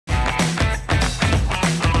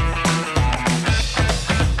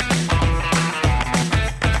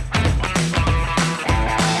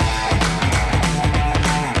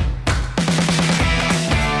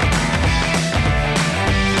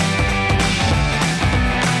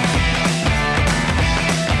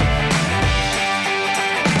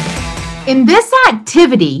In this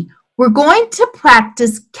activity, we're going to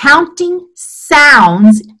practice counting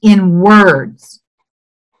sounds in words.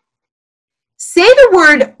 Say the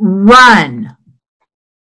word run.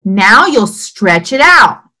 Now you'll stretch it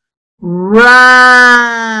out. Run.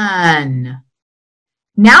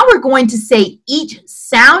 Now we're going to say each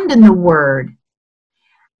sound in the word.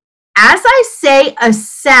 As I say a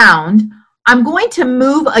sound, I'm going to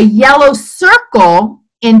move a yellow circle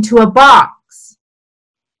into a box.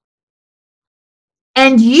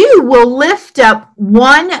 And you will lift up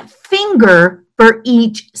one finger for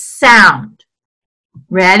each sound.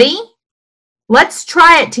 Ready? Let's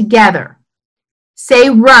try it together. Say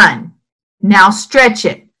run. Now stretch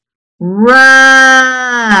it.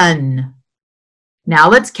 Run. Now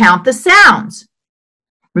let's count the sounds.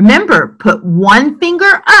 Remember, put one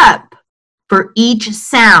finger up for each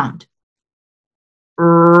sound.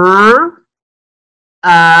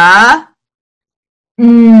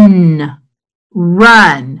 N.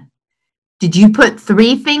 Run. Did you put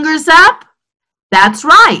 3 fingers up? That's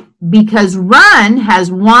right, because run has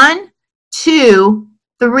 1, 2,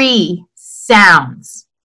 3 sounds.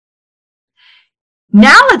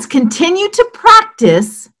 Now let's continue to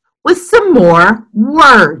practice with some more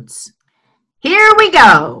words. Here we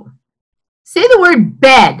go. Say the word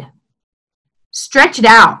bed. Stretch it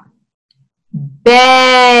out.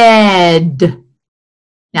 Bed.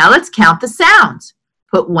 Now let's count the sounds.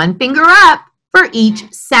 Put one finger up for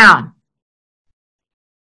each sound.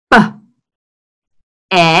 B,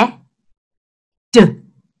 e, d.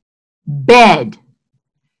 Bed.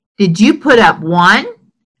 Did you put up 1,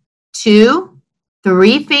 2,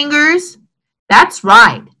 3 fingers? That's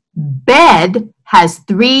right. Bed has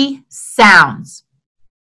 3 sounds.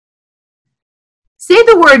 Say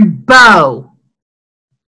the word bow.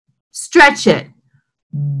 Stretch it.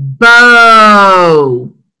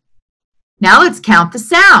 Bow. Now let's count the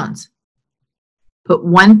sounds. Put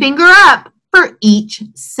one finger up for each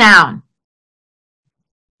sound.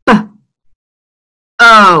 B,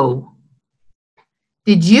 O.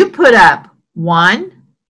 Did you put up 1,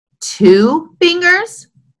 2 fingers?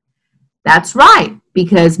 That's right,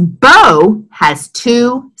 because bow has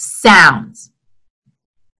 2 sounds.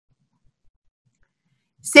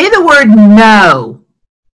 Say the word no.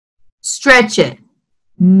 Stretch it.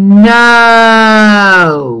 No.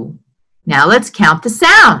 Now let's count the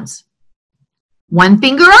sounds. One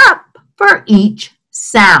finger up for each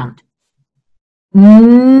sound.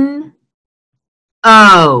 N,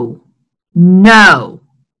 O. No.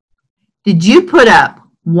 Did you put up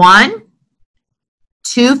 1,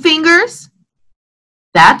 2 fingers?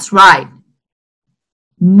 That's right.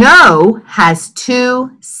 No has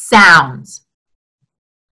 2 sounds.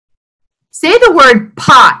 Say the word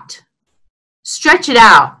pot. Stretch it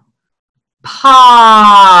out.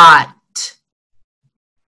 Pot.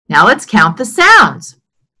 Now let's count the sounds.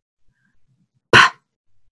 P,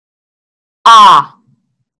 ah,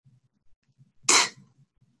 t,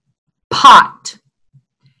 pot.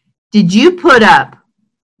 Did you put up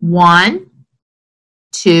 1,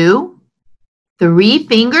 2, 3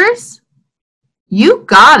 fingers? You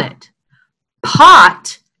got it.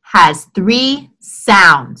 Pot has 3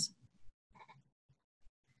 sounds.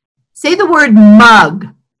 Say the word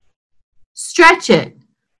mug. Stretch it.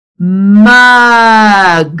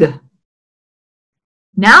 Mug.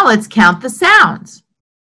 Now let's count the sounds.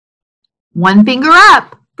 One finger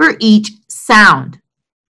up for each sound.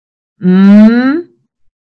 M,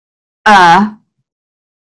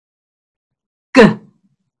 g.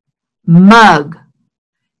 Mug.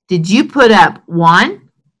 Did you put up 1,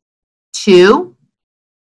 2,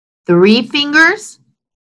 3 fingers?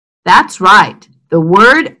 That's right. The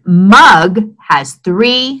word mug has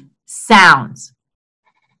 3 sounds.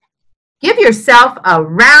 Give yourself a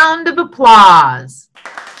round of applause.